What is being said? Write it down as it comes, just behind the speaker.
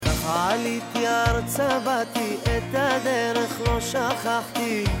עליתי ארצה באתי את הדרך לא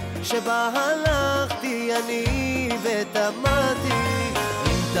שכחתי שבה הלכתי אני ותמדתי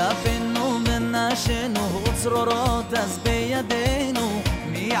אם טפנו ונשנו צרורות אז בידינו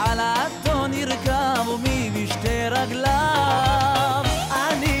מי על האתון ירכב ומי בשתי רגליו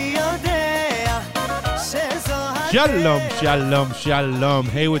אני יודע שזו Shalom, shalom, shalom.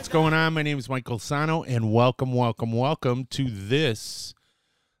 Hey, what's going on? My name is Michael Sano, and welcome to this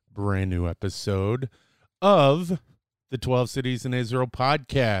brand new episode of the 12 Cities in Israel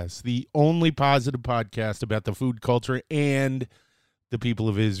podcast, the only positive podcast about the food culture and the people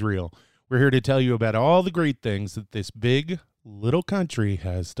of Israel. We're here to tell you about all the great things that this big little country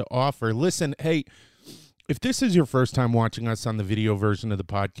has to offer. Listen, hey, if this is your first time watching us on the video version of the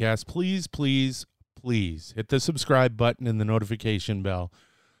podcast, please hit the subscribe button and the notification bell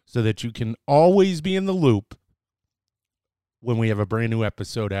so that you can always be in the loop when we have a brand new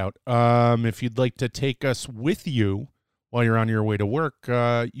episode out. If you'd like to take us with you while you're on your way to work,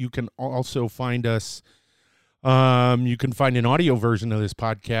 you can also find us. You can find an audio version of this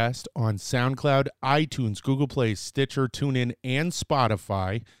podcast on SoundCloud, iTunes, Google Play, Stitcher, TuneIn, and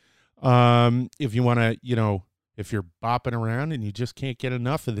Spotify. If you want to, if you're bopping around and you just can't get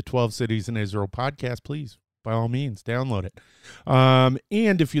enough of the 12 Cities in Israel podcast, please, by all means, download it.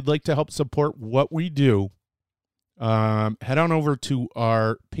 And if you'd like to help support what we do, head on over to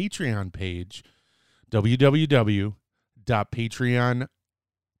our Patreon page,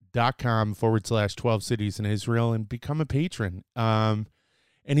 www.patreon.com/12 Cities in Israel, and become a patron.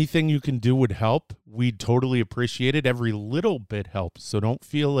 Anything you can do would help. We'd totally appreciate it. Every little bit helps. So don't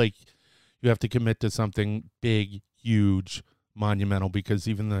feel like you have to commit to something big, huge, monumental, because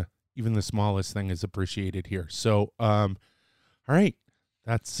even the smallest thing is appreciated here. So, all right,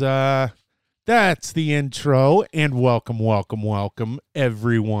 that's the intro, and welcome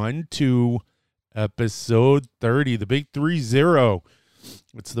everyone to episode 30, the big 30.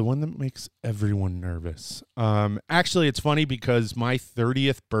 It's the one that makes everyone nervous. Actually, it's funny because my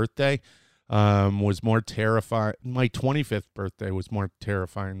 30th birthday was more terrifying. My 25th birthday was more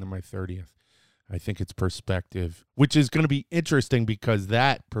terrifying than my 30th. I think it's perspective, which is going to be interesting because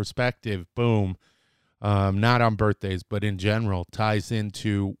that perspective, boom, not on birthdays, but in general, ties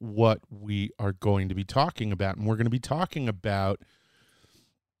into what we are going to be talking about. And we're going to be talking about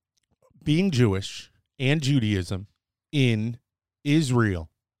being Jewish and Judaism in Israel.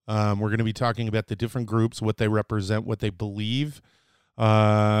 We're going to be talking about the different groups, what they represent, what they believe.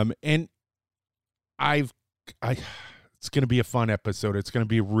 And it's going to be a fun episode. It's going to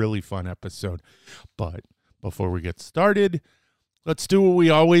be a really fun episode. But before we get started, let's do what we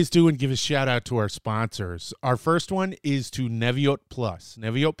always do and give a shout out to our sponsors. Our first one is to Neviot Plus.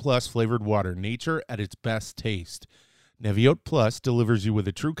 Neviot Plus flavored water, nature at its best taste. Neviot Plus delivers you with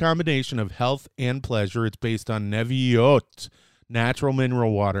a true combination of health and pleasure. It's based on Neviot, natural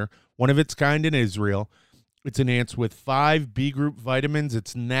mineral water, one of its kind in Israel. It's enhanced with 5 B group vitamins.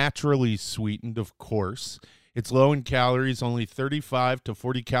 It's naturally sweetened, of course. It's low in calories, only 35 to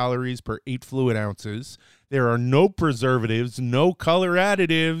 40 calories per 8 fluid ounces. There are no preservatives, no color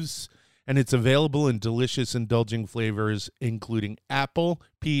additives, and it's available in delicious, indulging flavors, including apple,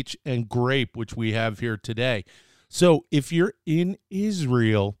 peach, and grape, which we have here today. So if you're in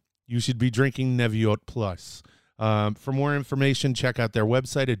Israel, you should be drinking Neviot Plus. For more information, check out their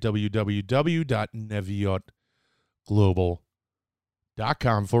website at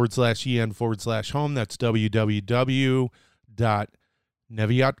www.neviotglobal.com/en/home. That's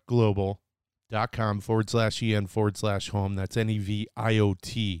www.neviotglobal.com/en/home. That's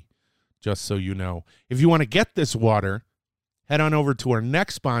NEVIOT, just so you know. If you want to get this water, head on over to our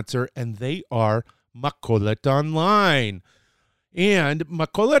next sponsor, and they are Makolet Online. And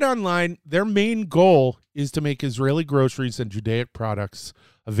Makolet Online, their main goal is to make Israeli groceries and Judaic products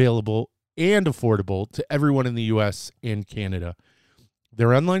available and affordable to everyone in the U.S. and Canada.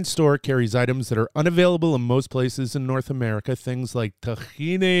 Their online store carries items that are unavailable in most places in North America, things like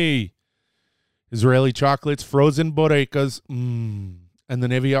tahini, Israeli chocolates, frozen borekas, and the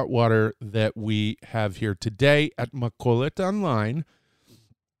Neviot water that we have here today at Makolet Online.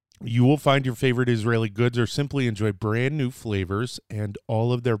 You will find your favorite Israeli goods or simply enjoy brand new flavors, and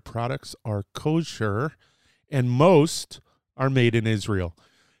all of their products are kosher, and most are made in Israel.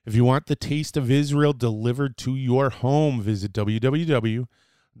 If you want the taste of Israel delivered to your home, visit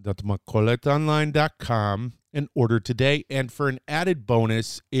www.makoletonline.com and order today. And for an added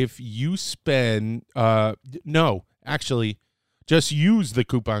bonus, if you spend, just use the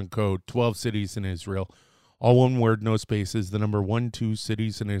coupon code 12 Cities in Israel. All one word, no spaces, the number 12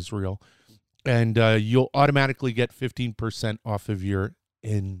 cities in Israel. And you'll automatically get 15% off of your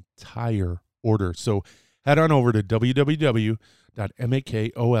entire order. So head on over to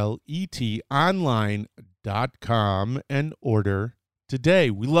www.makoletonline.com and order today.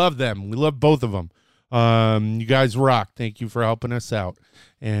 We love them. We love both of them. You guys rock. Thank you for helping us out.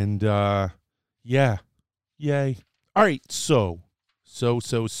 And yeah, yay. All right, so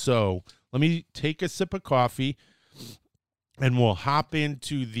let me take a sip of coffee, and we'll hop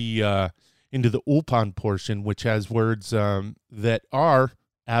into the Ulpan portion, which has words that are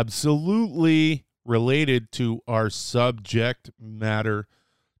absolutely related to our subject matter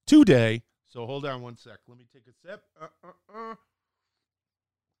today. So hold on one sec. Let me take a sip.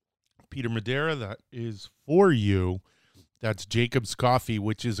 Peter Madeira, that is for you. That's Jacob's Coffee,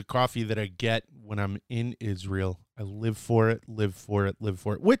 which is a coffee that I get when I'm in Israel. I live for it,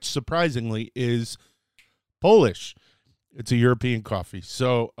 which surprisingly is Polish. It's a European coffee.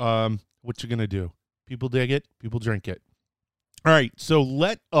 So what you going to do? People dig it. People drink it. All right. So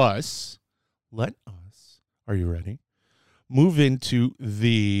let us, are you ready? Move into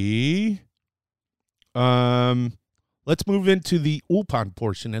let's move into the Ulpan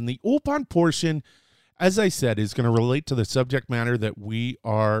portion. And the Ulpan portion, as I said, is going to relate to the subject matter that we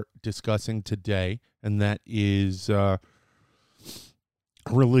are discussing today, and that is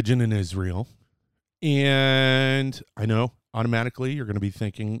religion in Israel. And I know automatically you're going to be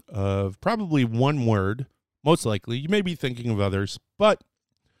thinking of probably one word, most likely. You may be thinking of others, but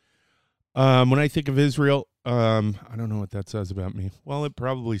when I think of Israel, I don't know what that says about me. Well, it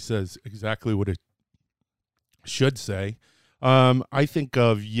probably says exactly what it should say. I think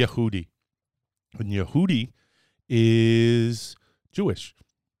of Yehudi. And Yehudi is Jewish.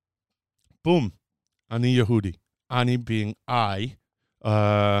 Boom. Ani Yehudi. Ani being I.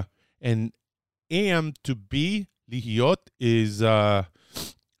 And am, to be, lihiot is, and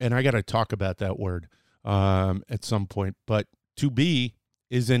I got to talk about that word at some point, but to be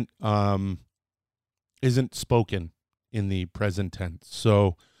isn't spoken in the present tense.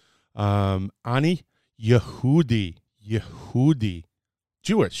 So Ani Yehudi,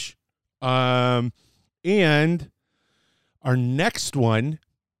 Jewish. And our next one,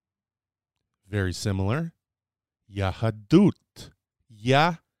 very similar, Yahadut.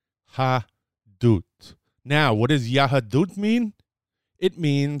 Yahadut. Now, what does Yahadut mean? It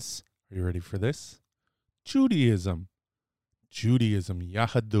means, are you ready for this? Judaism,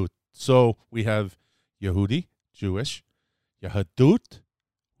 Yahadut. So we have Yehudi, Jewish, Yahadut,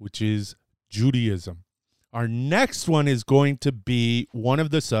 which is Judaism. Our next one is going to be one of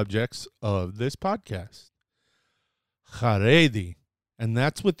the subjects of this podcast, Haredi, and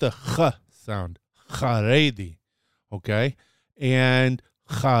that's with the ch sound, Haredi, okay? And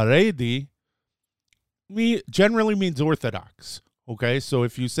Haredi generally means Orthodox, okay? So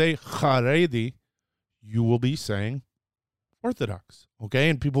if you say Haredi, you will be saying Orthodox, okay?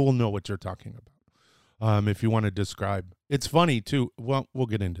 And people will know what you're talking about if you want to describe. It's funny, too. Well, we'll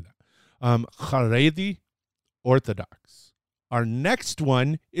get into that. Haredi, Orthodox. Our next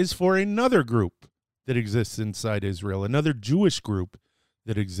one is for another group that exists inside Israel, another Jewish group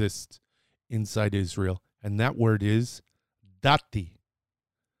that exists inside Israel, and that word is Dati.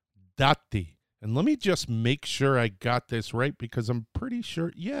 Dati. And let me just make sure I got this right, because I'm pretty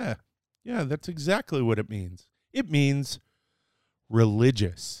sure, yeah, that's exactly what it means. It means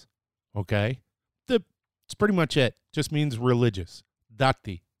religious, okay? It's pretty much it. Just means religious.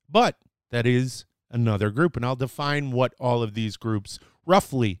 Dati. But that is another group, and I'll define what all of these groups,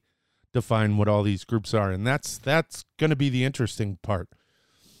 roughly define what all these groups are, and that's going to be the interesting part.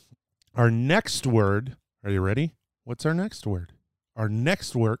 Our next word, are you ready? What's our next word? Our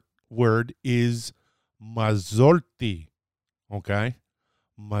next word is Mazorti, okay?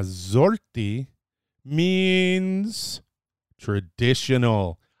 Mazorti means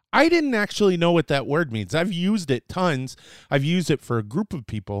traditional. I didn't actually know what that word means. I've used it tons. I've used it for a group of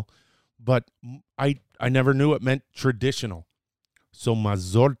people, but I never knew it meant traditional. So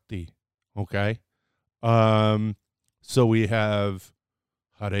Mazorti, okay? So we have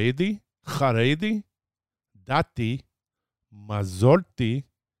Haredi, Dati, Mazorti,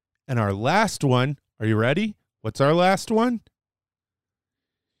 and our last one, are you ready? What's our last one?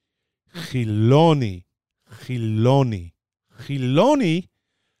 Chiloni. Chiloni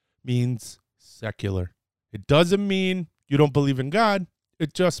means secular. It doesn't mean you don't believe in God.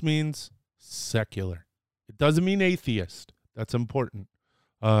 It just means secular. It doesn't mean atheist. That's important.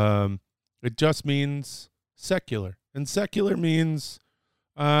 It just means secular. And secular means,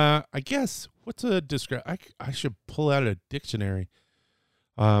 I guess, what's a describe? I should pull out a dictionary.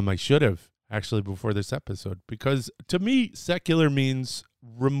 I should have, actually, before this episode. Because to me, secular means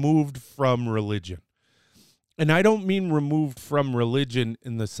removed from religion. and I don't mean removed from religion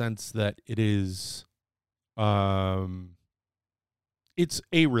in the sense that it is, it's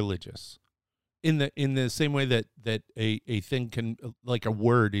a-religious. In the same way that a thing can, like a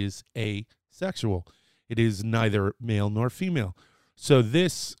word is asexual. It is neither male nor female. So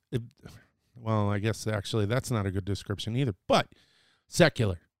this, well, I guess actually that's not a good description either, but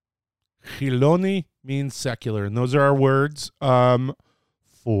secular. Chiloni means secular, and those are our words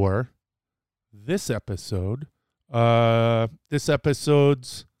for this episode. This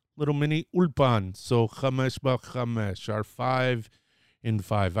episode's little mini ulpan, so chamesh b'chamesh, our 5 in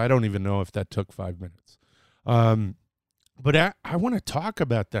 5. I don't even know if that took 5 minutes. But I want to talk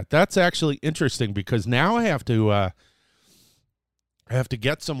about that. That's actually interesting because now I have to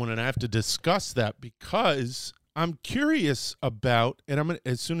get someone and I have to discuss that because I'm curious about, and I'm gonna,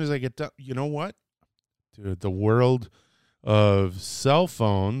 as soon as I get done, you know what? Dude, the world of cell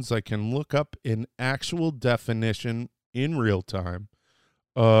phones, I can look up an actual definition in real time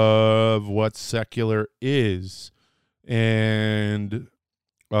of what secular is. And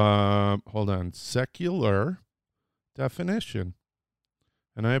hold on, secular definition.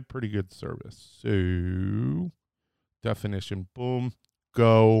 And I have pretty good service. So definition, boom,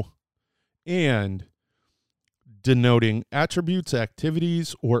 go. And denoting attributes,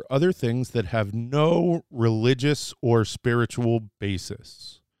 activities, or other things that have no religious or spiritual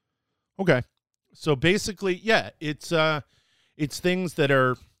basis. Okay. So basically, yeah, it's things that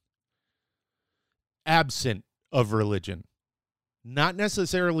are absent of religion, not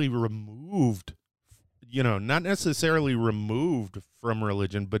necessarily removed, not necessarily removed from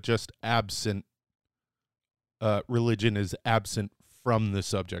religion, but just absent. Religion is absent from the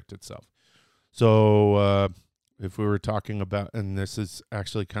subject itself. So if we were talking about, and this is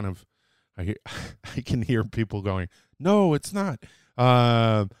actually kind of, I can hear people going, no, it's not.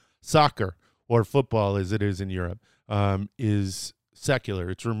 Soccer or football, as it is in Europe, is secular.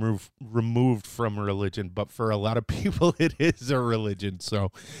 It's removed from religion, but for a lot of people, it is a religion.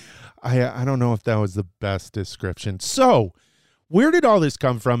 So I don't know if that was the best description. So where did all this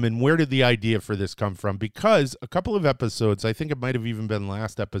come from, and where did the idea for this come from? Because a couple of episodes, I think it might have even been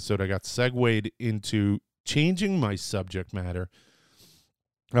last episode, I got segued into changing my subject matter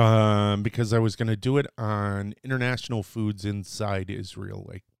because I was going to do it on international foods inside Israel,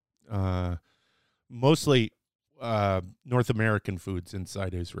 like mostly North American foods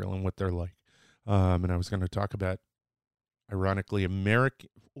inside Israel and what they're like. And I was going to talk about, ironically,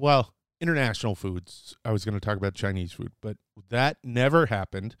 international foods. I was going to talk about Chinese food, but that never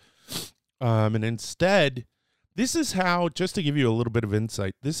happened. And instead, this is how, just to give you a little bit of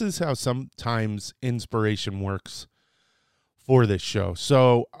insight, this is how sometimes inspiration works for this show.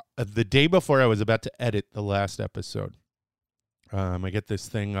 So the day before I was about to edit the last episode, I get this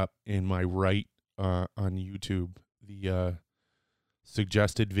thing up in my right on YouTube, the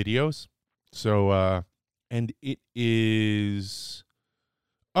suggested videos. So, and it is,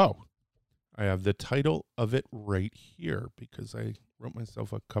 I have the title of it right here because I wrote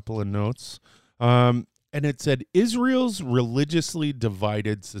myself a couple of notes. And it said, Israel's religiously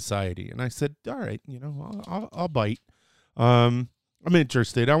divided society. And I said, all right, I'll bite. I'm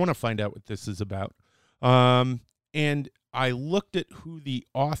interested. I want to find out what this is about. And I looked at who the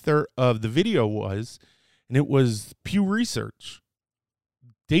author of the video was, and it was Pew Research.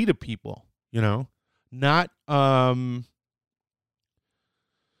 Data people, not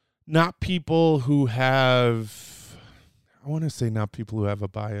people who have, I want to say not people who have a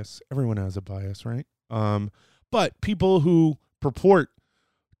bias. Everyone has a bias, right? But people who purport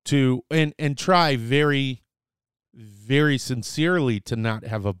to and try very, very sincerely to not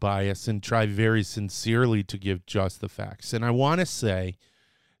have a bias and try very sincerely to give just the facts. And I want to say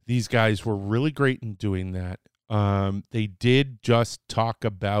these guys were really great in doing that. They did just talk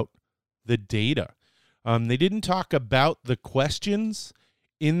about the data. They didn't talk about the questions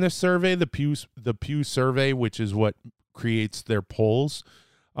in the survey, the Pew survey, which is what creates their polls.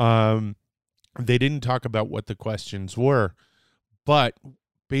 They didn't talk about what the questions were, but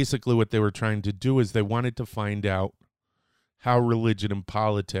basically what they were trying to do is they wanted to find out how religion and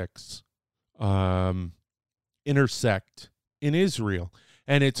politics intersect in Israel.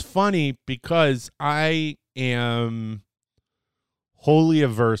 And it's funny because I am wholly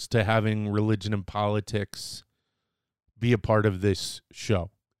averse to having religion and politics be a part of this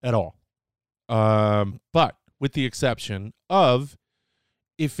show at all. But with the exception of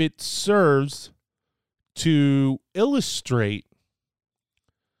if it serves to illustrate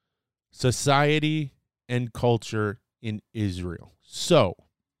society and culture in Israel. So,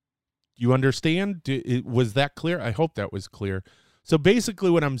 you understand? Was that clear? I hope that was clear. So basically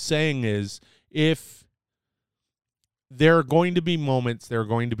what I'm saying is if there are going to be moments, there are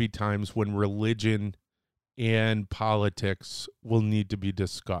going to be times when religion and politics will need to be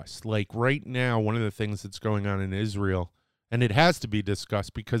discussed. Like right now, one of the things that's going on in Israel, and it has to be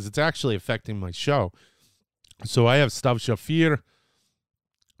discussed because it's actually affecting my show. So I have Stav Shafir.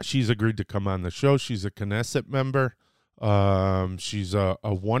 She's agreed to come on the show. She's a Knesset member. She's a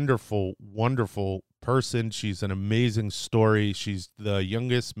wonderful, wonderful person. She's an amazing story. She's the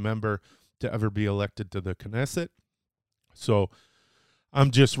youngest member to ever be elected to the Knesset. So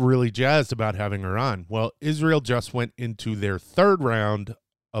I'm just really jazzed about having her on. Well, Israel just went into their third round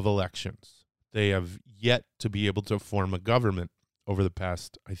of elections. They have yet to be able to form a government over the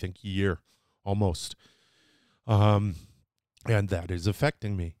past, I think, year almost. And that is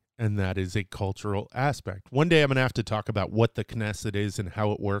affecting me. And that is a cultural aspect. One day I'm going to have to talk about what the Knesset is and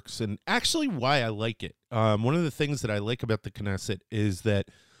how it works and actually why I like it. One of the things that I like about the Knesset is that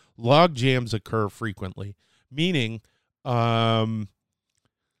log jams occur frequently, meaning with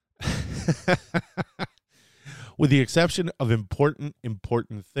the exception of important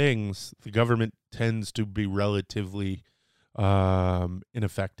things, the government tends to be relatively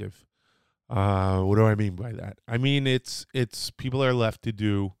ineffective. What do I mean by that? I mean, it's people are left to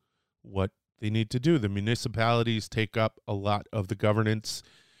do what they need to do. The municipalities take up a lot of the governance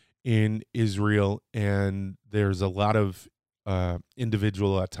in Israel, and there's a lot of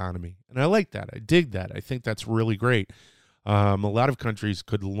individual autonomy. And I like that. I dig that. I think that's really great. A lot of countries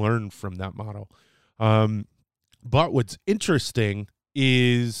could learn from that model. But what's interesting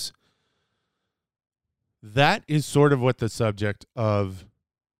is that is sort of what the subject of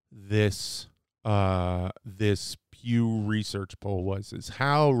this Pew Research poll was, is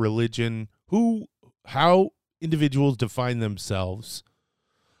how religion, how individuals define themselves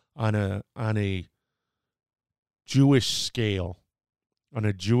on a Jewish scale, on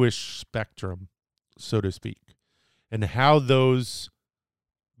a Jewish spectrum, so to speak, and how those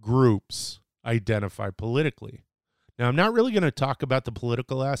groups identify politically. Now, I'm not really going to talk about the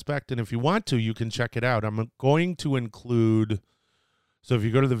political aspect, and if you want to, you can check it out. I'm going to include, so if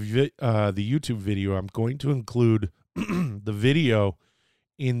you go to the YouTube video, I'm going to include the video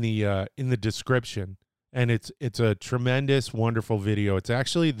in the description, and it's a tremendous, wonderful video. It's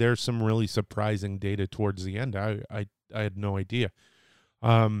actually, there's some really surprising data towards the end. I had no idea.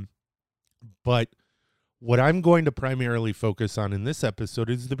 But what I'm going to primarily focus on in this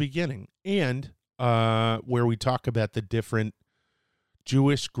episode is the beginning, and where we talk about the different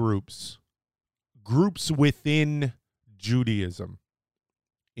Jewish groups within Judaism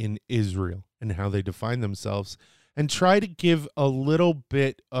in Israel and how they define themselves, and try to give a little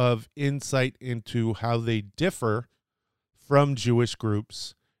bit of insight into how they differ from Jewish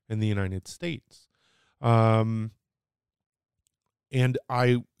groups in the United States. And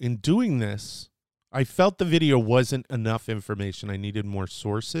in doing this, I felt the video wasn't enough information. I needed more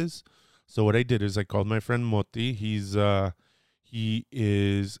sources. So what I did is I called my friend Moti. He's Moroccan.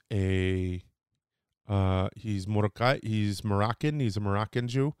 He's a Moroccan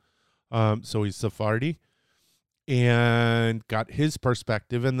Jew. So he's Sephardi, and got his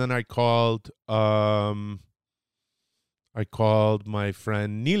perspective. And then I called my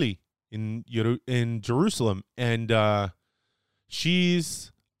friend Nili in Jerusalem, and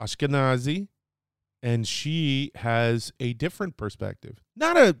she's Ashkenazi, and she has a different perspective.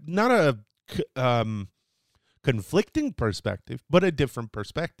 Not a conflicting perspective, but a different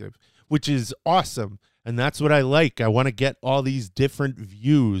perspective, which is awesome. And that's what I like. I want to get all these different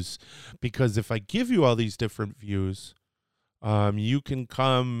views, because if I give you all these different views, you can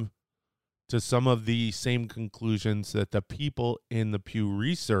come to some of the same conclusions that the people in the Pew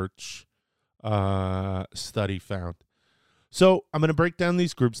Research study found. So I'm going to break down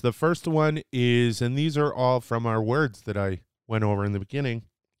these groups. The first one is, and these are all from our words that I went over in the beginning.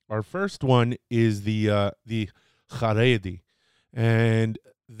 Our first one is the Haredi, and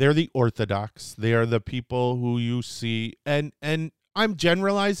they're the Orthodox. They are the people who you see, and I'm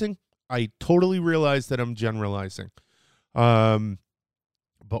generalizing. I totally realize that I'm generalizing. But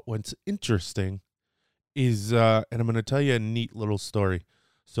what's interesting is, and I'm going to tell you a neat little story.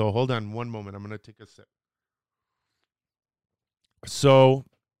 So hold on one moment. I'm going to take a sip. So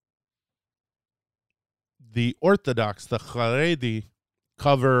the Orthodox, the Haredi,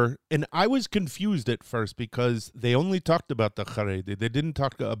 cover, and I was confused at first because they only talked about the Haredi. They didn't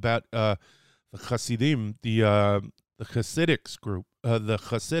talk about the Hasidim, the Hasidics group, the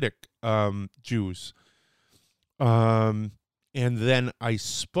Hasidic Jews. And then I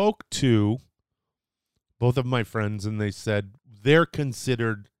spoke to both of my friends, and they said they're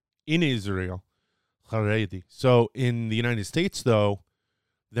considered in Israel Haredi. So in the United States, though,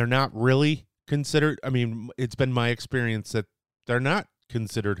 they're not really considered. I mean, it's been my experience that they're not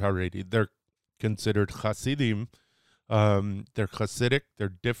considered Haredi. They're considered Hasidim. They're Hasidic. They're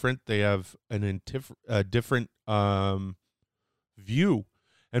different. They have a different view.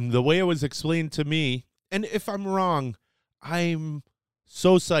 And the way it was explained to me, and if I'm wrong, I'm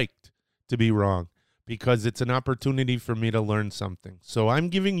so psyched to be wrong because it's an opportunity for me to learn something. So I'm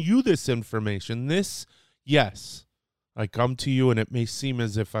giving you this information. Yes, I come to you and it may seem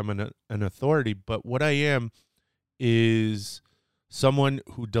as if I'm an authority, but what I am is someone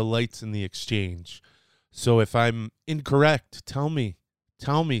who delights in the exchange. So if I'm incorrect, tell me,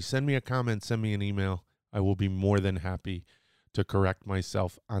 send me a comment, send me an email. I will be more than happy to correct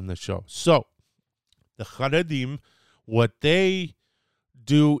myself on the show. So the Haredim, what they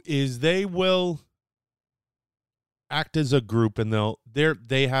do is they will act as a group, and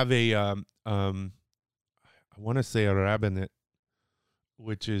they have a I want to say a rabbinate,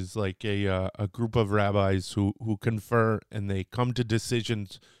 which is like a group of rabbis who confer and they come to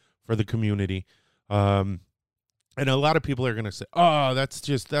decisions for the community. And a lot of people are going to say, "Oh,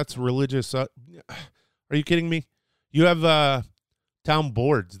 that's religious." Are you kidding me? You have town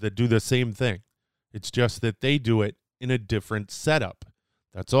boards that do the same thing. It's just that they do it in a different setup.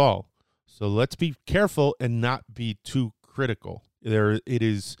 That's all. So let's be careful and not be too critical. I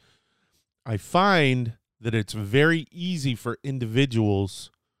find that it's very easy for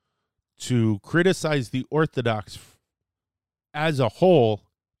individuals to criticize the Orthodox as a whole.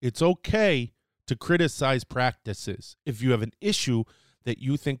 It's okay to criticize practices. If you have an issue that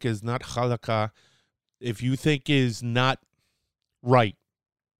you think is not halakha, if you think is not right,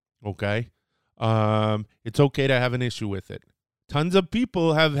 okay, it's okay to have an issue with it. Tons of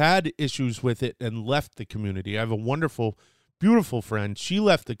people have had issues with it and left the community. I have a wonderful, beautiful friend. She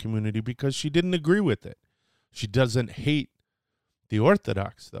left the community because she didn't agree with it. She doesn't hate the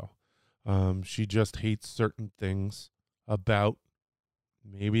Orthodox, though. She just hates certain things about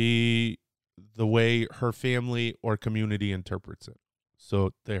maybe the way her family or community interprets it.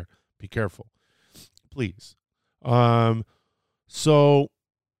 So there, be careful, please. So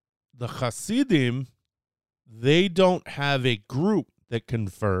the Hasidim, they don't have a group that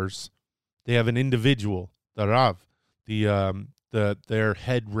confers. They have an individual, the Rav, their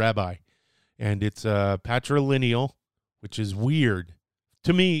head rabbi. And it's patrilineal, which is weird.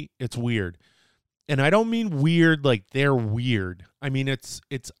 To me, it's weird. And I don't mean weird like they're weird. I mean, it's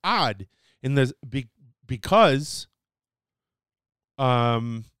odd in the because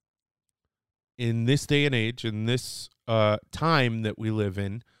in this day and age, in this time that we live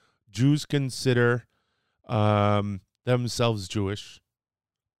in, Jews consider themselves Jewish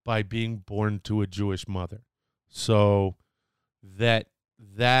by being born to a Jewish mother. So that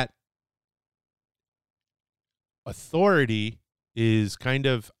authority is kind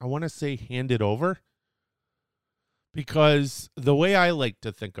of, I want to say, handed over, because the way I like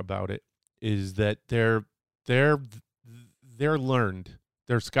to think about it is that they're learned.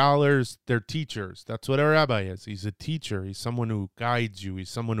 They're scholars, they're teachers. That's what a rabbi is. He's a teacher. He's someone who guides you.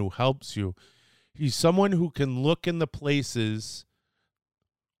 He's someone who helps you. He's someone who can look in the places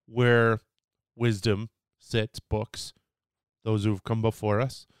where wisdom sits, books, those who've come before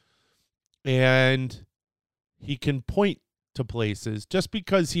us, and he can point to places just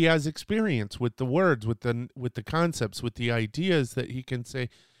because he has experience with the words, with the concepts, with the ideas, that he can say,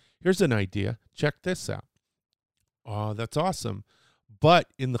 here's an idea, check this out. Oh, that's awesome.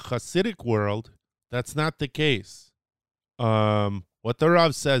 But in the Hasidic world, that's not the case. What the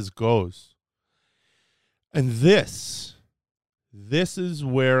Rav says goes. And this is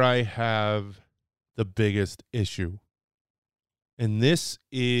where I have the biggest issue. And this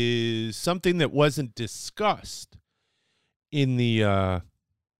is something that wasn't discussed in the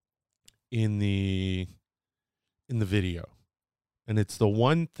video. And it's the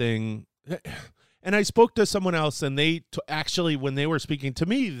one thing. And I spoke to someone else, and they actually, when they were speaking to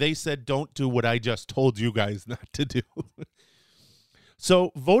me, they said, don't do what I just told you guys not to do.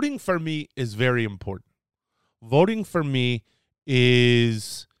 So voting for me is very important. Voting for me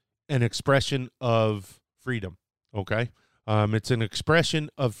is an expression of freedom. Okay. It's an expression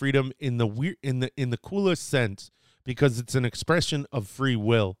of freedom in the coolest sense, because it's an expression of free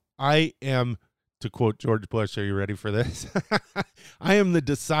will. I am, to quote George Bush, are you ready for this? I am the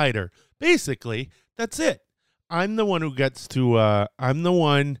decider. Basically, that's it. I'm the one who gets to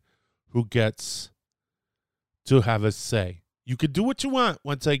have a say. You could do what you want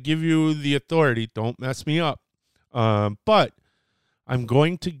once I give you the authority. Don't mess me up. But I'm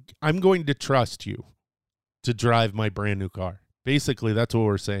going to trust you to drive my brand new car. Basically, that's what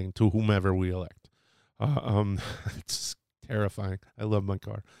we're saying to whomever we elect. It's terrifying. I love my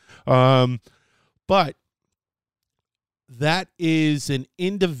car. But that is an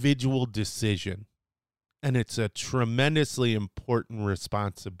individual decision, and it's a tremendously important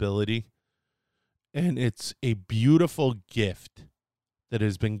responsibility, and it's a beautiful gift that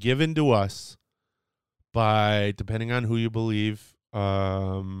has been given to us by, depending on who you believe,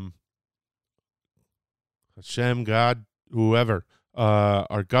 Hashem, God, whoever,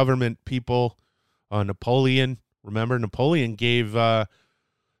 our government, people, Napoleon. Remember, Napoleon gave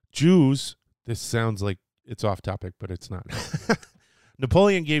Jews, this sounds like it's off topic, but it's not.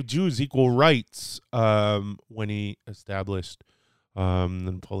 Napoleon gave Jews equal rights when he established the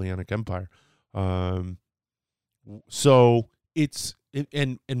Napoleonic Empire. So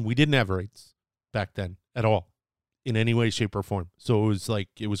and we didn't have rights back then at all in any way, shape, or form. So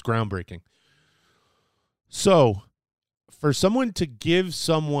it was groundbreaking. So for someone to give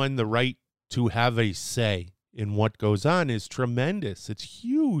someone the right to have a say in what goes on is tremendous. It's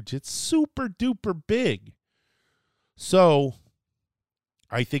huge. It's super duper big. So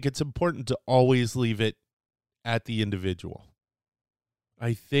I think it's important to always leave it at the individual.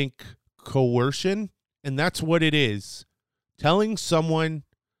 I think coercion, and that's what it is, telling someone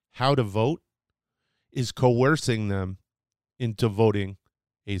how to vote is coercing them into voting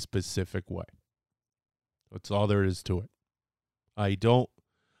a specific way. That's all there is to it. I don't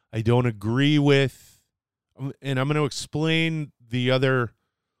agree with, and I'm going to explain the other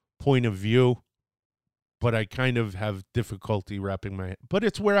point of view, but I kind of have difficulty wrapping my head. But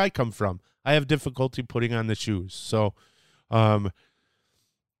it's where I come from. I have difficulty putting on the shoes. So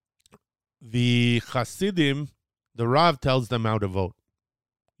the Hasidim, the Rav tells them how to vote.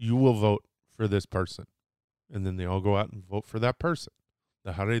 You will vote for this person. And then they all go out and vote for that person.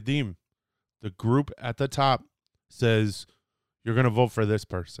 The Haredim, the group at the top, says, you're going to vote for this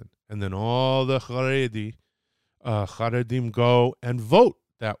person. And then all the Haredim go and vote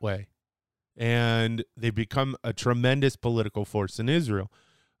that way. And they become a tremendous political force in Israel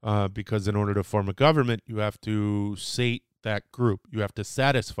because in order to form a government, you have to sate that group. You have to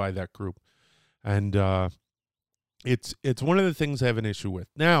satisfy that group. And it's one of the things I have an issue with.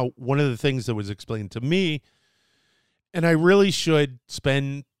 Now, one of the things that was explained to me, and I really should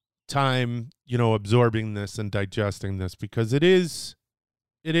spend time, absorbing this and digesting this because it is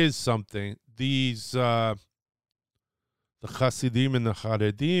something. These the Hasidim and the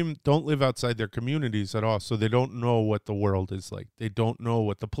Haredim don't live outside their communities at all, so they don't know what the world is like. They don't know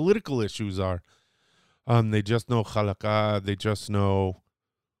what the political issues are. They just know Halakha. They just know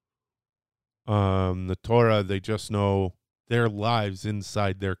the Torah. They just know their lives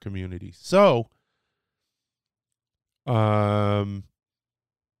inside their community. So,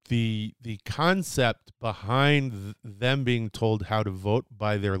 the concept behind them being told how to vote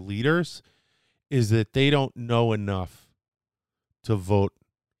by their leaders is that they don't know enough to vote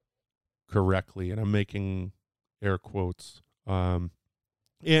correctly, and I'm making air quotes. And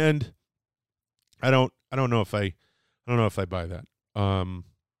I don't know if I buy that.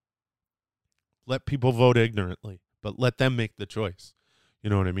 Let people vote ignorantly, but let them make the choice. You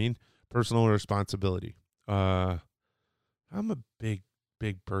know what I mean? Personal responsibility. I'm a big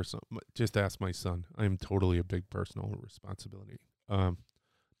person. Just ask my son. I am totally a big personal responsibility.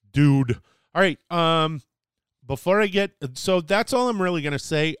 Dude. All right. Before I get, so that's all I'm really going to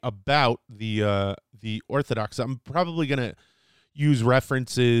say about the Orthodox. I'm probably going to use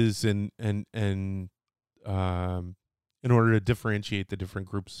references and in order to differentiate the different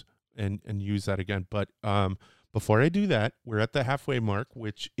groups and use that again. But before I do that, we're at the halfway mark,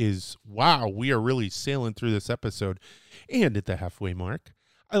 which is, wow, we are really sailing through this episode. And at the halfway mark,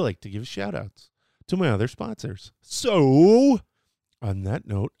 I like to give shout outs to my other sponsors. So on that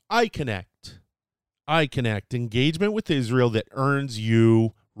note, iConnect, engagement with Israel that earns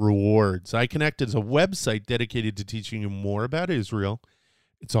you rewards. iConnect is a website dedicated to teaching you more about Israel.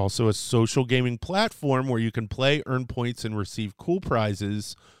 It's also a social gaming platform where you can play, earn points, and receive cool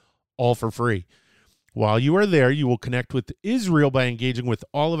prizes, all for free. While you are there, you will connect with Israel by engaging with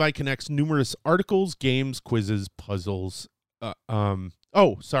all of iConnect's numerous articles, games, quizzes, puzzles,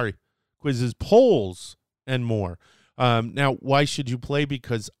 quizzes, polls, and more. Now, why should you play?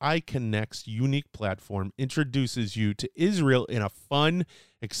 Because iConnect's unique platform introduces you to Israel in a fun,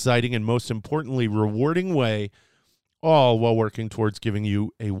 exciting, and most importantly, rewarding way, all while working towards giving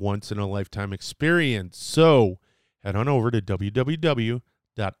you a once-in-a-lifetime experience. So head on over to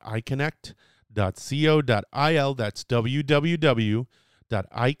www.iconnect.co.il. That's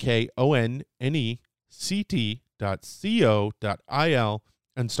www.iconnect.co.il.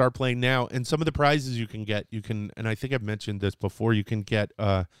 And start playing now. And some of the prizes you can get, and I think I've mentioned this before, you can get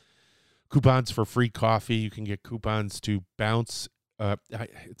coupons for free coffee. You can get coupons to bounce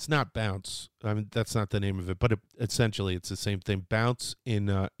it's not Bounce. I mean, that's not the name of it, but essentially it's the same thing. Bounce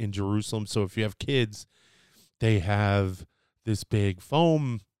in Jerusalem. So if you have kids, they have this big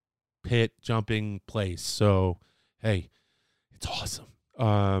foam pit jumping place. So, hey, it's awesome.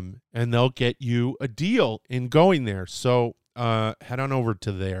 And they'll get you a deal in going there. So head on over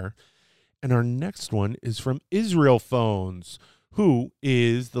to there. And our next one is from Israel Phones, who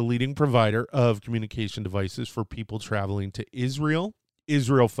is the leading provider of communication devices for people traveling to Israel.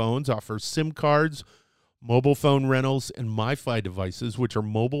 Israel Phones offers SIM cards, mobile phone rentals, and MiFi devices, which are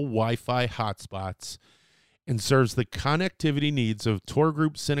mobile Wi-Fi hotspots, and serves the connectivity needs of tour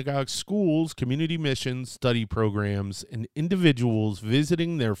groups, synagogues, schools, community missions, study programs, and individuals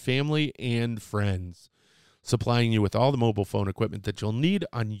visiting their family and friends, supplying you with all the mobile phone equipment that you'll need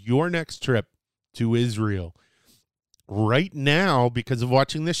on your next trip to Israel. Right now, because of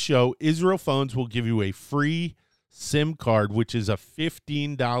watching this show, Israel Phones will give you a free SIM card, which is a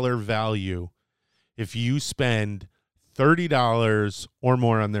 $15 value if you spend $30 or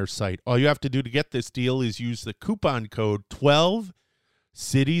more on their site. All you have to do to get this deal is use the coupon code 12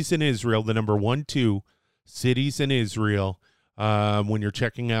 cities in Israel, the number 12 cities in Israel, when you're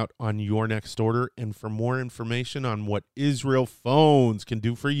checking out on your next order. And for more information on what Israel Phones can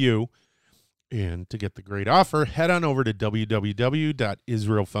do for you and to get the great offer, head on over to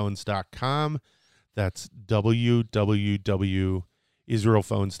www.israelphones.com. That's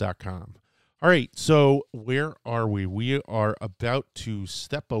www.israelphones.com. All right, so where are we? We are about to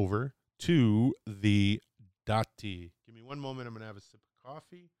step over to the Dati. Give me one moment. I'm going to have a sip of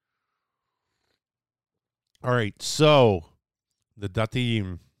coffee. All right, so the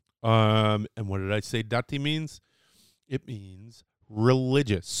Datim. And what did I say Dati means? It means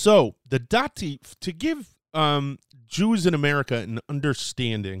religious. So the Dati, to give Jews in America an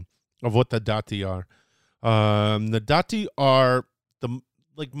understanding of what the Dati are, the Dati are the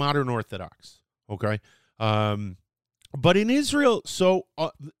like modern Orthodox, okay? But in Israel, so,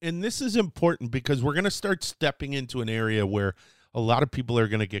 and this is important because we're going to start stepping into an area where a lot of people are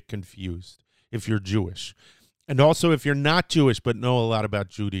going to get confused if you're Jewish. And also if you're not Jewish but know a lot about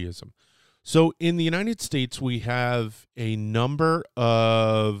Judaism. So in the United States, we have a number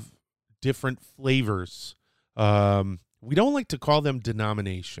of different flavors. We don't like to call them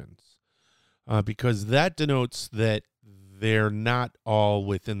denominations because that denotes that they're not all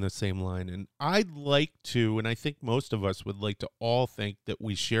within the same line. And I'd like to, and I think most of us would like to all think that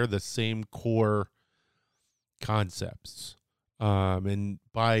we share the same core concepts. And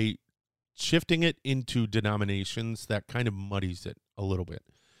by shifting it into denominations, that kind of muddies it a little bit.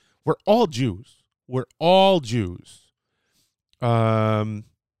 We're all Jews. We're all Jews. And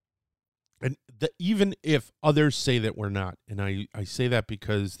even if others say that we're not, and I say that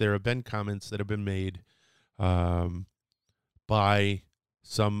because there have been comments that have been made by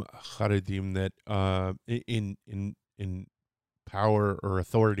some Haredim that in power or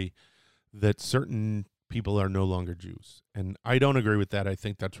authority that certain people are no longer Jews. And I don't agree with that. I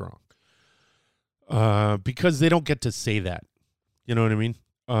think that's wrong. Because they don't get to say that. You know what I mean?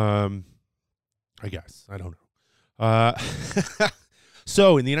 I guess. I don't know.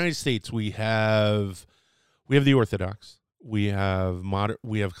 So in the United States, we have the Orthodox. We have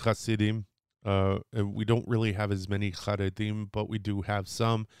Hasidim. We don't really have as many Haredim, but we do have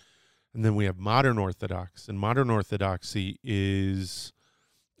some. And then we have modern Orthodox. And modern Orthodoxy is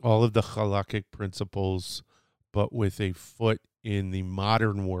all of the halakhic principles, but with a foot in the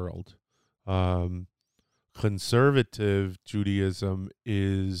modern world. Conservative Judaism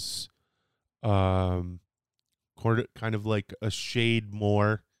is kind of like a shade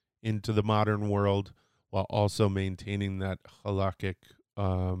more into the modern world while also maintaining that halakhic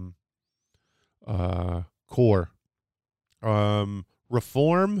core.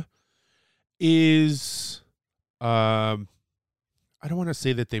 Reform is, I don't want to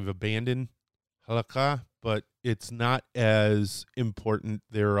say that they've abandoned halakha, but it's not as important.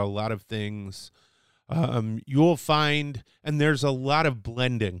 There are a lot of things you'll find, and there's a lot of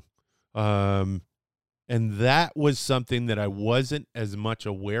blending. And that was something that I wasn't as much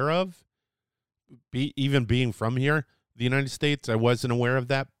aware of. Even being from here, the United States, I wasn't aware of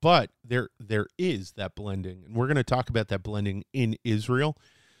that. But there is that blending. And we're going to talk about that blending in Israel.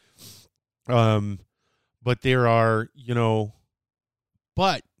 But there are,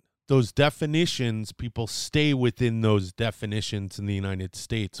 but those definitions, people stay within those definitions in the United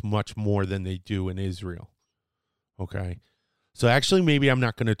States much more than they do in Israel. Okay. So actually, maybe I'm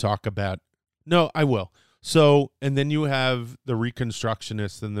not going to talk about, no, I will. So, and then you have the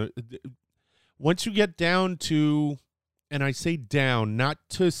Reconstructionists and once you get down to, and I say down, not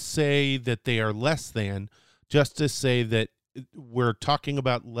to say that they are less than, just to say that we're talking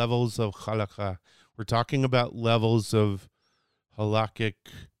about levels of halakha. We're talking about levels of halakhic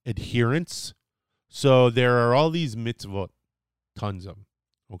adherence. So there are all these mitzvot, tons of them,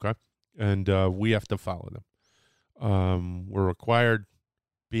 okay? And we have to follow them. We're required,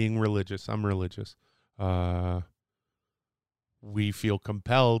 being religious. I'm religious. We feel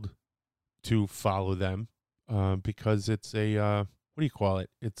compelled to follow them because it's a, what do you call it?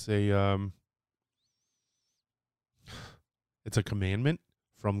 It's a commandment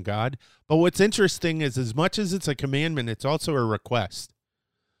from God. But what's interesting is, as much as it's a commandment, it's also a request.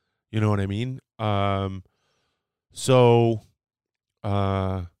 You know what I mean?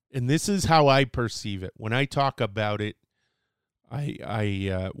 And this is how I perceive it. When I talk about it,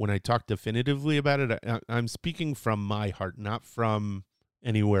 when I talk definitively about it, I'm speaking from my heart, not from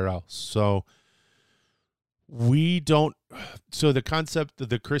anywhere else. So the concept,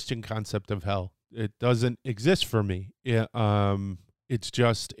 the Christian concept of hell, it doesn't exist for me. It's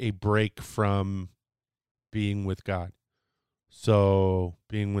just a break from being with God. So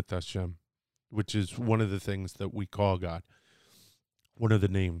being with Hashem, which is one of the things that we call God. One of the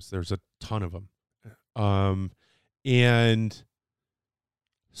names. There's a ton of them. And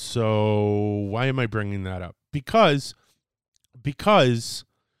so why am I bringing that up? Because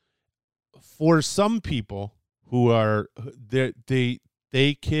for some people who are, they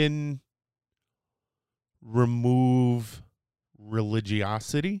can remove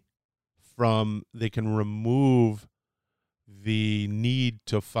religiosity from, they can remove the need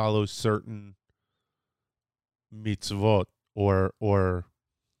to follow certain mitzvot or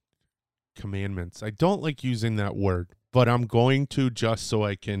commandments. I don't like using that word, but I'm going to, just so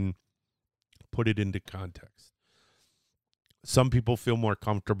I can put it into context. Some people feel more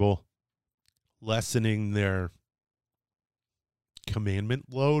comfortable lessening their commandment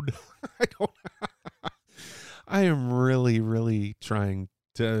load. I am really trying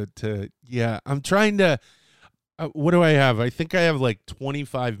to I'm trying to, what do I have? I think I have like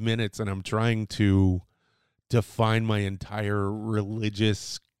 25 minutes and I'm trying to define my entire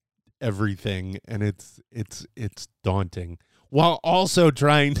religious everything, and it's daunting, while also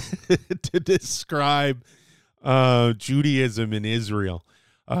trying to describe Judaism in Israel,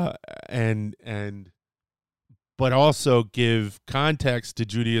 but also give context to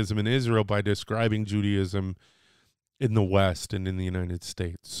Judaism in Israel by describing Judaism in the West and in the United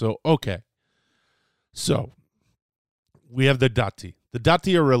States. So, okay. So, we have the Dati. The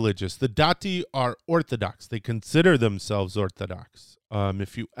Dati are religious. The Dati are Orthodox. They consider themselves Orthodox.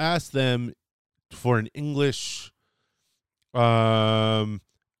 If you ask them for an English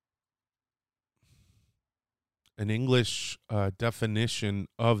definition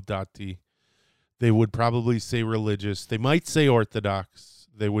of Dati, they would probably say religious. They might say Orthodox.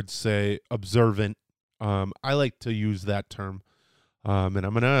 They would say observant. I like to use that term, and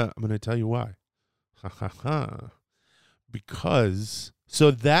I'm gonna tell you why. Because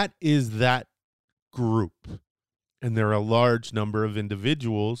that is that group, and there are a large number of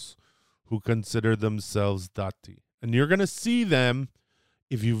individuals who consider themselves Dati, and you're gonna see them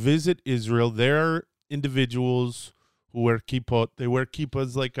if you visit Israel. There are individuals who wear kippot. They wear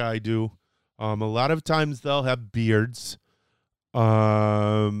kippahs like I do. A lot of times they'll have beards.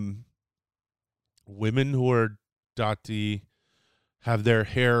 Women who are Dati have their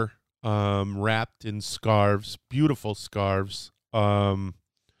hair wrapped in scarves, beautiful scarves. And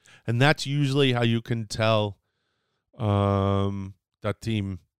that's usually how you can tell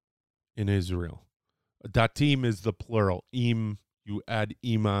Datim in Israel. Datim is the plural. Im, you add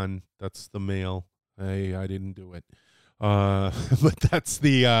iman, that's the male. Hey, I didn't do it. But that's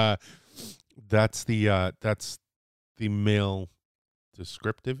the male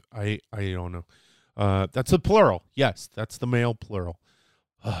descriptive. I don't know. That's a plural. Yes, that's the male plural.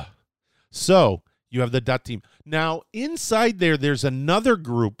 So you have the Datim. Now, inside there's another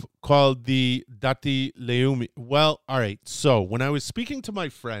group called the Dati Leumi. Well, all right. So when I was speaking to my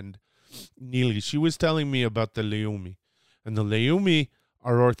friend, Neely, she was telling me about the Leumi. And the Leumi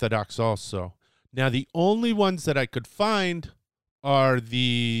are Orthodox also. Now, the only ones that I could find are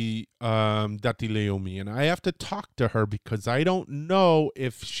the Dati Leumi. And I have to talk to her because I don't know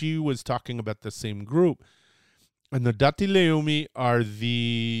if she was talking about the same group. And the Dati Leumi are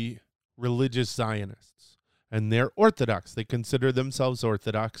the religious Zionists. And they're Orthodox. They consider themselves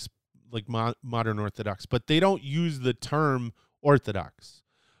Orthodox, like modern Orthodox. But they don't use the term Orthodox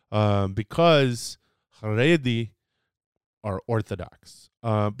because Haredi are Orthodox.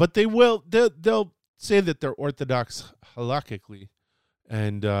 But they'll say that they're Orthodox halakhically.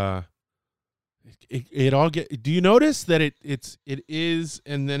 And it all do you notice that it is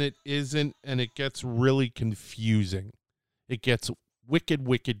and then it isn't, and it gets really confusing. it gets wicked,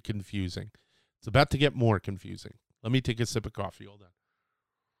 wicked confusing. It's about to get more confusing. Let me take a sip of coffee. Hold on.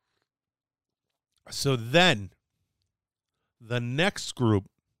 So then, the next group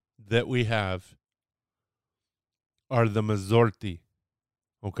that we have are the Mazorti.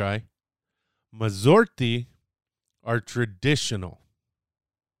 Okay? Mazorti are traditional.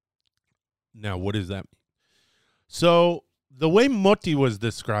 Now, what does that mean? So, the way Moti was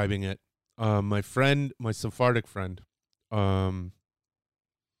describing it, my Sephardic friend,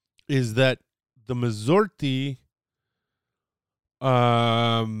 is that the Mazorti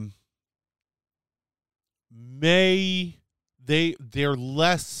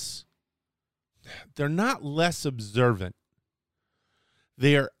they're not less observant.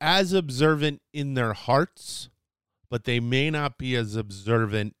 They are as observant in their hearts, but they may not be as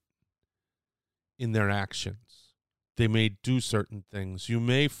observant in their actions. They may do certain things. You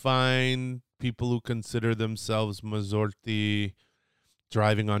may find people who consider themselves Mazorti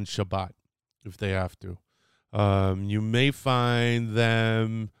driving on Shabbat if they have to. You may find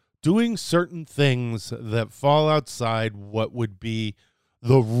them doing certain things that fall outside what would be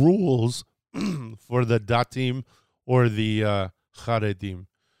the rules for the Datim or the Charedim.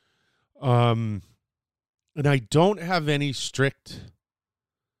 And I don't have any strict...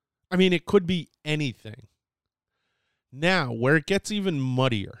 I mean, it could be anything. Now, where it gets even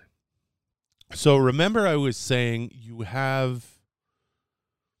muddier. So remember I was saying you have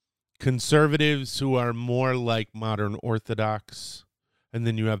conservatives who are more like modern Orthodox, and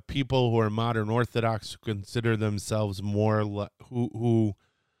then you have people who are modern Orthodox who consider themselves more who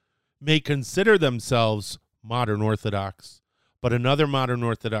may consider themselves modern Orthodox, but another modern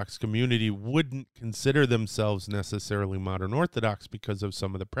Orthodox community wouldn't consider themselves necessarily modern Orthodox because of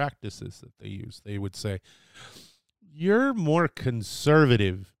some of the practices that they use. They would say, you're more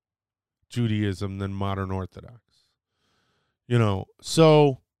conservative Judaism than modern Orthodox. You know,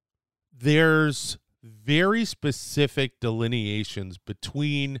 so there's very specific delineations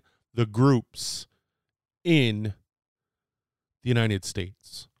between the groups in the United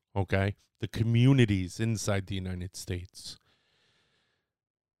States, okay? The communities inside the United States.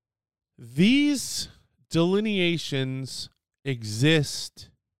 These delineations exist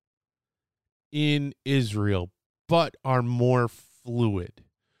in Israel, but are more fluid.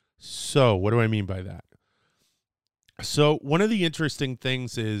 So, what do I mean by that? So, one of the interesting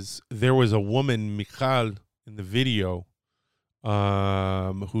things is there was a woman, Michal, in the video,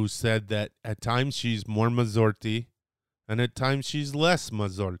 who said that at times she's more Mazorti, and at times she's less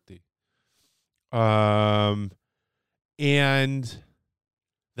Mazorti. And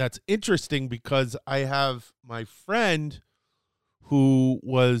that's interesting because I have my friend who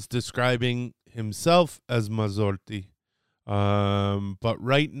was describing himself as Mazorti. But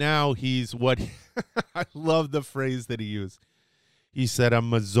right now he's what I love the phrase that he used. He said, I'm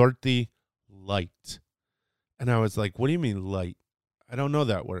Mazorti light. And I was like, what do you mean light? I don't know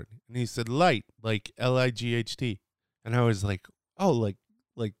that word. And he said light, like L-I-G-H-T. And I was like, oh, like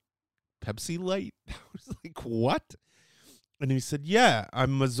Pepsi Light? I was like, what? And he said, yeah,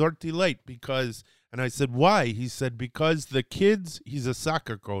 I'm Mazorti light because, and I said, why? He said, because the kids, he's a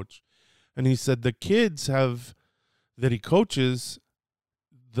soccer coach. And he said, the kids that he coaches,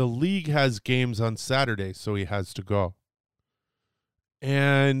 the league has games on Saturday, so he has to go.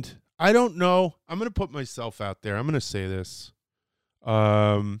 And I don't know. I'm going to put myself out there. I'm going to say this.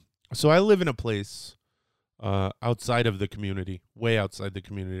 So I live in a place outside of the community, way outside the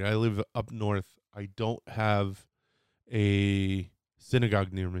community. I live up north. I don't have a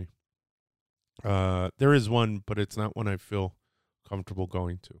synagogue near me. There is one, but it's not one I feel comfortable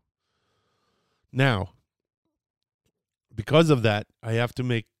going to. Now, because of that, I have to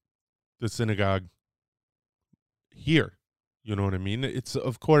make the synagogue here. You know what I mean? It's,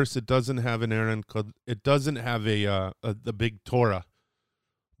 of course, it doesn't have an Aaron, it doesn't have the big Torah,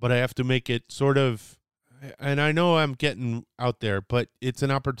 but I have to make it sort of, and I know I'm getting out there, but it's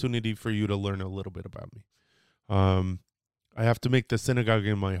an opportunity for you to learn a little bit about me. I have to make the synagogue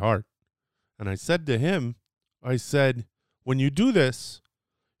in my heart. And I said to him, I said, when you do this,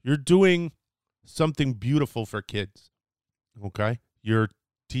 you're doing something beautiful for kids. Okay? You're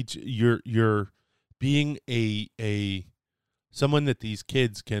being a someone that these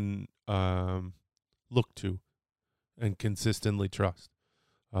kids can look to and consistently trust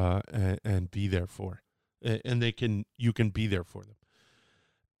and be there for. And you can be there for them.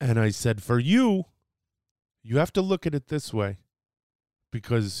 And I said, for you have to look at it this way,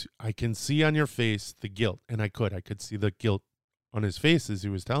 because I can see on your face the guilt. And I could see the guilt on his face as he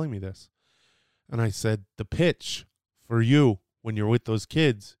was telling me this. And I said, the pitch for you when you're with those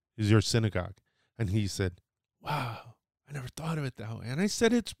kids is your synagogue. And he said, wow, I never thought of it that way. And I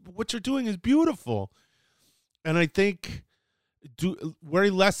said, it's what you're doing is beautiful. And I think worry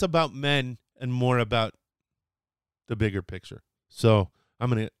less about men and more about the bigger picture. So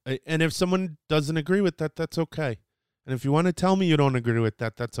and if someone doesn't agree with that, that's okay. And if you want to tell me you don't agree with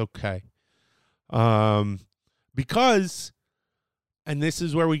that, that's okay. Because, and this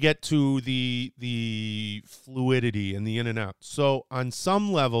is where we get to the fluidity and the in and out. So on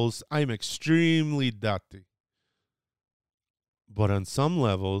some levels, I'm extremely dati. But on some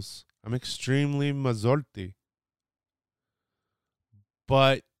levels, I'm extremely mazorti.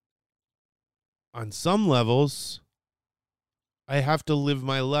 But on some levels, I have to live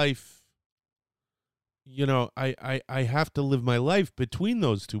my life. You know, I have to live my life between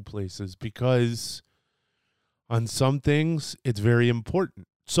those two places because on some things it's very important.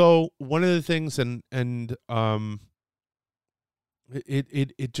 So one of the things, and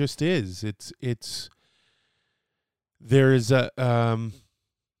it just is. It's there is a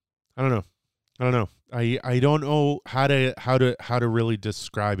I don't know. I don't know how to really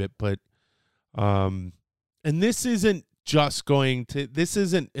describe it, but and this isn't just going to, this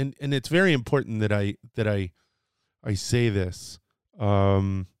isn't, and it's very important that I say this.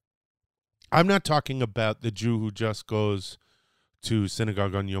 I'm not talking about the Jew who just goes to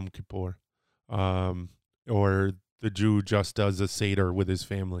synagogue on Yom Kippur, or the Jew who just does a Seder with his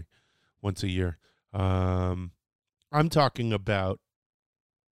family once a year. I'm talking about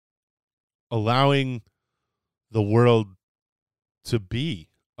allowing the world to be.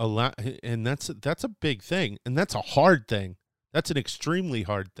 And that's a big thing, and that's a hard thing. That's an extremely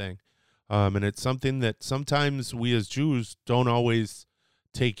hard thing, and it's something that sometimes we as Jews don't always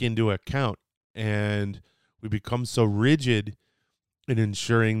take into account, and we become so rigid in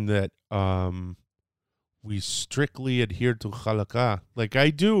ensuring that we strictly adhere to halakha. Like I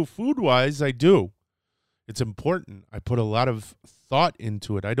do, food-wise, I do. It's important. I put a lot of thought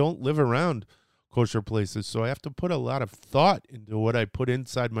into it. I don't live around kosher places, so I have to put a lot of thought into what I put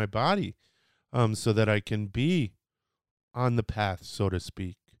inside my body, so that I can be on the path, so to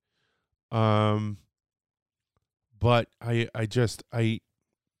speak. But I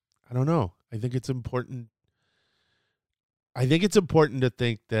don't know. I think it's important. I think it's important to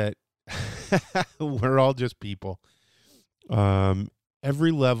think that we're all just people.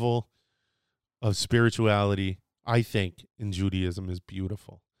 Every level of spirituality, I think, in Judaism is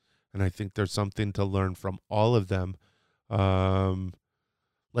beautiful. And I think there's something to learn from all of them.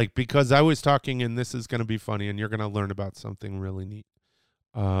 Because I was talking, and this is going to be funny, and you're going to learn about something really neat.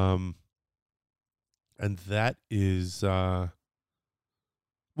 And that is, I'm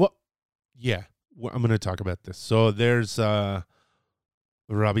going to talk about this. So there's Rabbi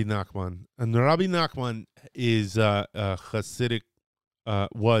Nachman. And Rabbi Nachman is a Hasidic,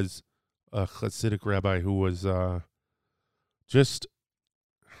 was a Hasidic rabbi who was just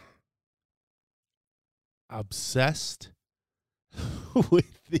obsessed with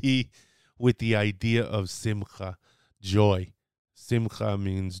the idea of simcha, joy. Simcha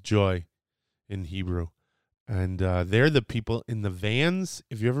means joy in Hebrew. And they're the people in the vans.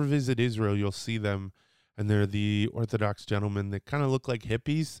 If you ever visit Israel, you'll see them. And they're the Orthodox gentlemen that kind of look like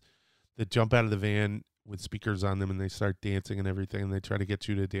hippies that jump out of the van with speakers on them, and they start dancing and everything, and they try to get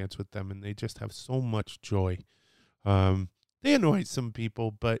you to dance with them, and they just have so much joy. They annoy some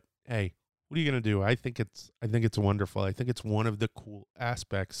people, but hey, what are you going to do? I think it's wonderful. I think it's one of the cool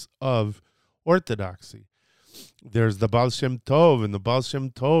aspects of Orthodoxy. There's the Baal Shem Tov, and the Baal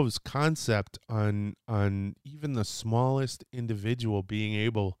Shem Tov's concept on even the smallest individual being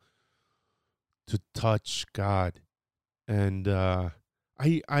able to touch God. And I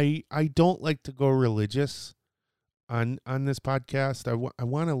don't like to go religious on this podcast. I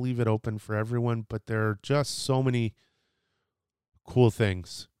want to leave it open for everyone, but there are just so many cool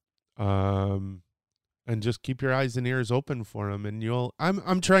things. And just keep your eyes and ears open for them, and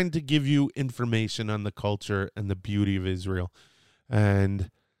I'm trying to give you information on the culture and the beauty of Israel, and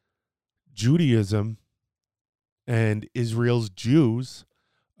Judaism and Israel's Jews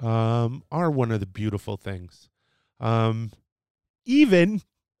are one of the beautiful things. Even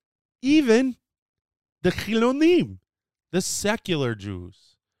the Chilonim, the secular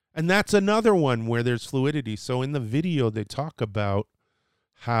Jews, and that's another one where there's fluidity. So in the video, they talk about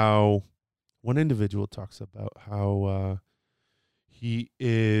how one individual talks about how he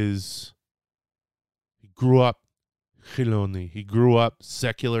grew up Chiloni. He grew up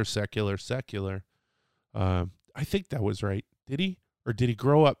secular. I think that was right. Did he? Or did he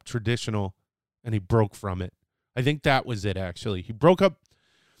grow up traditional and he broke from it? I think that was it, actually. He broke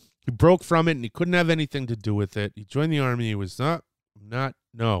from it, and he couldn't have anything to do with it. He joined the army. He was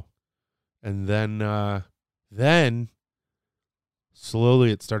no. And then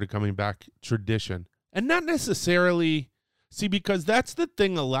slowly it started coming back tradition. And not necessarily, see, because that's the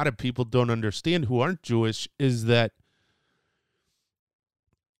thing a lot of people don't understand who aren't Jewish, is that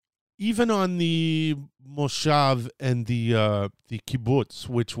even on the Moshav and the kibbutz,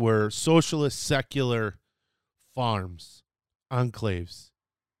 which were socialist secular farms, enclaves,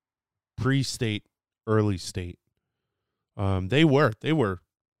 pre-state, early state, they were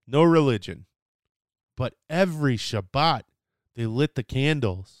no religion, but every Shabbat they lit the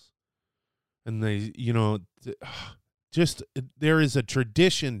candles, and they, just there is a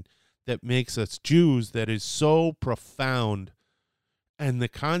tradition that makes us Jews that is so profound. And the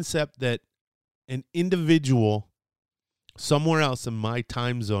concept that an individual somewhere else in my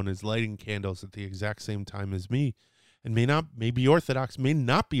time zone is lighting candles at the exact same time as me, and may be Orthodox, may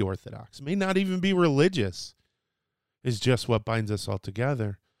not be Orthodox, may not even be religious, is just what binds us all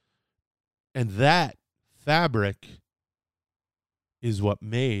together. And that fabric is what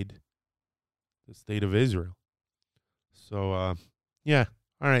made the state of Israel. So, yeah.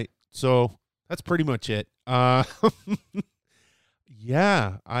 All right. So that's pretty much it.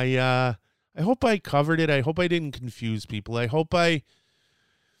 Yeah, I hope I covered it. I hope I didn't confuse people. I hope I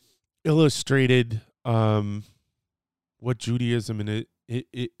illustrated what Judaism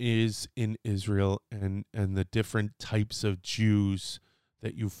is in Israel, and the different types of Jews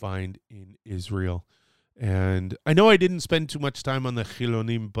that you find in Israel. And I know I didn't spend too much time on the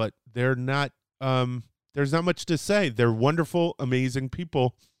Chilonim, but they're not. There's not much to say. They're wonderful, amazing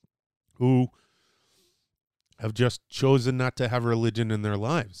people who have just chosen not to have religion in their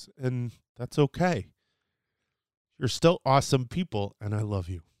lives, and that's okay. You're still awesome people, and I love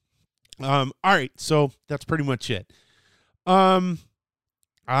you. All right, so that's pretty much it. I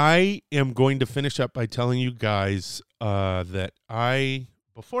am going to finish up by telling you guys that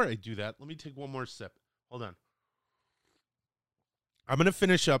before I do that, let me take one more sip. Hold on. I'm going to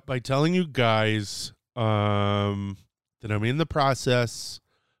finish up by telling you guys that I'm in the process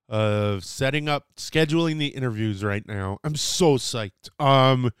of scheduling the interviews right now. I'm so psyched.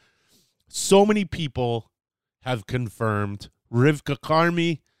 So many people have confirmed. Rivka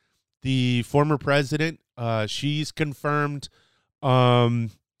Karmi, the former president, she's confirmed.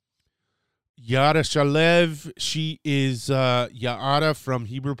 Yara Shalev, she is Yara from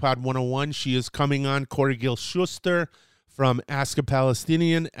Hebrew Pod 101. She is coming on. Corey Gil Schuster from Ask a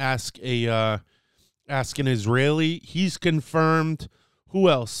Palestinian, Ask an Israeli. He's confirmed. Who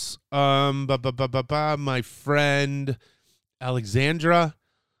else? My friend Alexandra.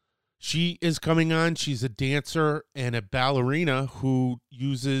 She is coming on. She's a dancer and a ballerina who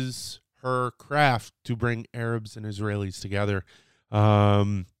uses her craft to bring Arabs and Israelis together.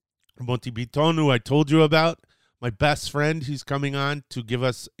 Moti Biton, who I told you about, my best friend, he's coming on to give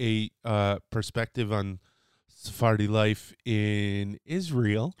us a perspective on Sephardi life in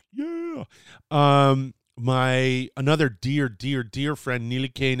Israel. Yeah. Another dear friend, Neely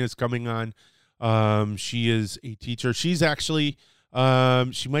Kane, is coming on. She is a teacher. She's actually,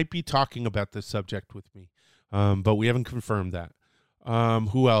 she might be talking about this subject with me, but we haven't confirmed that.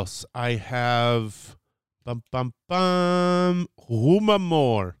 Who else? I have, Huma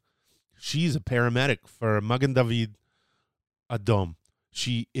Moore. She's a paramedic for Magen David Adom.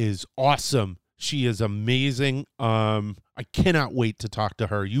 She is awesome. She is amazing. I cannot wait to talk to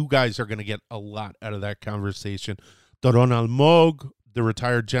her. You guys are going to get a lot out of that conversation. Doron Almog, the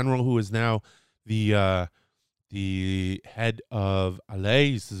retired general who is now the head of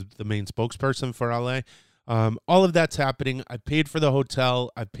Alei. He's the main spokesperson for Alei. All of that's happening. I paid for the hotel.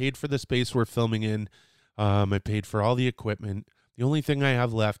 I paid for the space we're filming in. I paid for all the equipment. The only thing I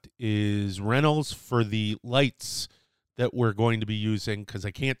have left is rentals for the lights that we're going to be using, because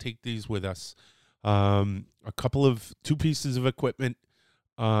I can't take these with us. Two pieces of equipment,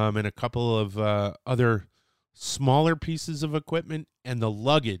 and a couple of other smaller pieces of equipment, and the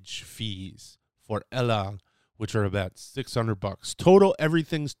luggage fees for El Al, which are about $600. Total,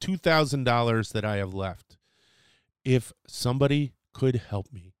 everything's $2,000 that I have left. If somebody could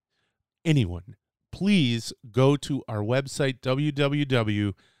help me, anyone, please go to our website,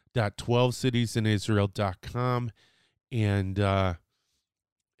 www.12citiesinisrael.com, and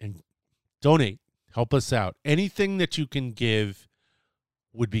donate. Help us out. Anything that you can give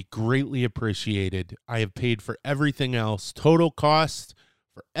would be greatly appreciated. I have paid for everything else. Total cost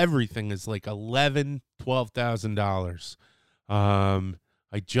for everything is like $12,000.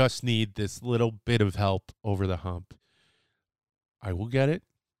 I just need this little bit of help over the hump. I will get it.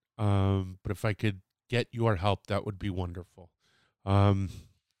 But if I could get your help, that would be wonderful. All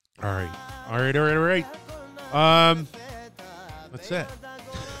right. That's it.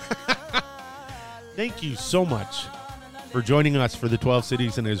 Thank you so much for joining us for the 12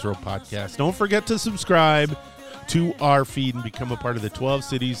 Cities in Israel podcast. Don't forget to subscribe to our feed and become a part of the 12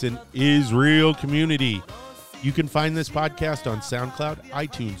 Cities in Israel community. You can find this podcast on SoundCloud,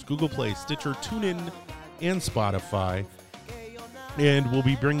 iTunes, Google Play, Stitcher, TuneIn, and Spotify. And we'll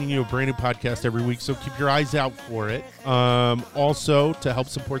be bringing you a brand new podcast every week, so keep your eyes out for it. Also, to help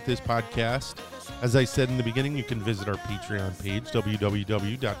support this podcast, as I said in the beginning, you can visit our Patreon page,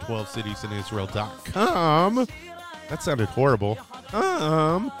 www.12citiesinisrael.com. That sounded horrible.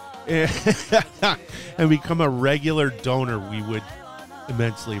 And become a regular donor. We would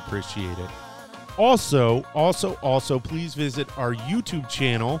immensely appreciate it. Also, please visit our YouTube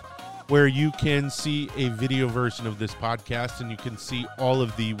channel, where you can see a video version of this podcast, and you can see all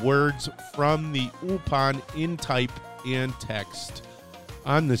of the words from the Ulpan in type and text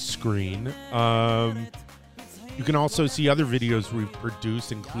on the screen. You can also see other videos we've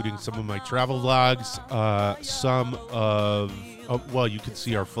produced, including some of my travel vlogs, you can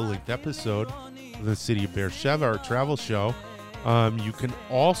see our full-length episode of the city of Beersheba, our travel show. You can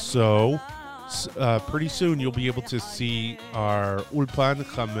also, pretty soon, you'll be able to see our Ulpan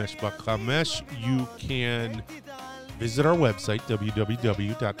Chamesh B'Chamesh. You can visit our website,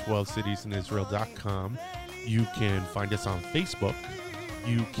 www.12citiesinisrael.com. You can find us on Facebook.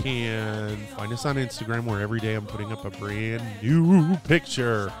 You can find us on Instagram, where every day I'm putting up a brand new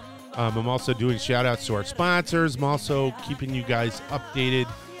picture. I'm also doing shout-outs to our sponsors. I'm also keeping you guys updated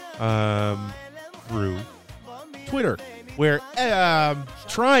through Twitter, where I'm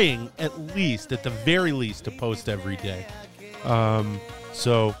trying at the very least, to post every day.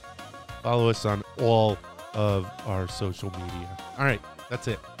 So follow us on all of our social media. All right, that's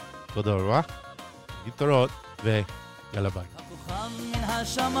it. תודה רבה. להתראות ויאללה ביי. מן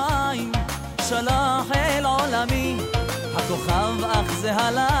השמיים שלח אל עולמי, הכוכב אך זה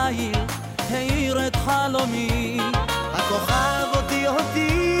הליל האיר את חלומי. הכוכב אותי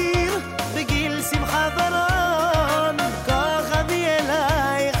הותיר בגיל שמחה ורון, כוכבי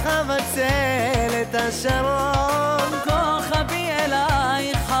אלייך הבצל את השרון, כוכבי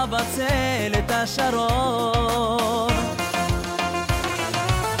אלייך הבצל את השרון.